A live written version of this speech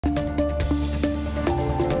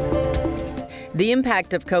The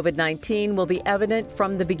impact of COVID-19 will be evident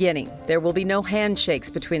from the beginning. There will be no handshakes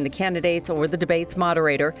between the candidates or the debate's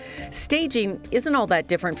moderator. Staging isn't all that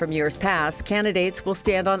different from years past. Candidates will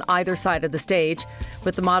stand on either side of the stage,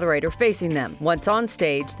 with the moderator facing them. Once on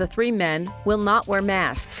stage, the three men will not wear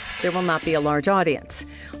masks. There will not be a large audience.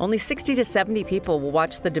 Only 60 to 70 people will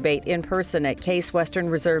watch the debate in person at Case Western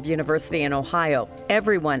Reserve University in Ohio.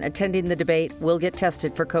 Everyone attending the debate will get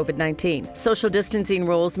tested for COVID-19. Social distancing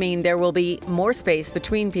rules mean there will be more space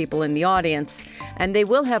between people in the audience, and they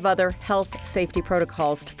will have other health safety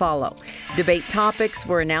protocols to follow. Debate topics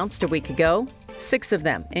were announced a week ago, 6 of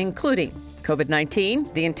them, including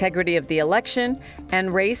COVID-19, the integrity of the election,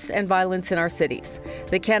 and race and violence in our cities.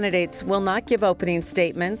 The candidates will not give opening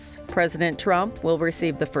statements. President Trump will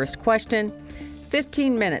receive the first question.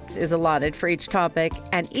 15 minutes is allotted for each topic,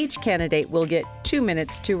 and each candidate will get 2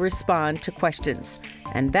 minutes to respond to questions.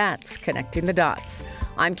 And that's connecting the dots.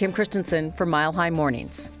 I'm Kim Christensen for Mile High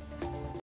Mornings.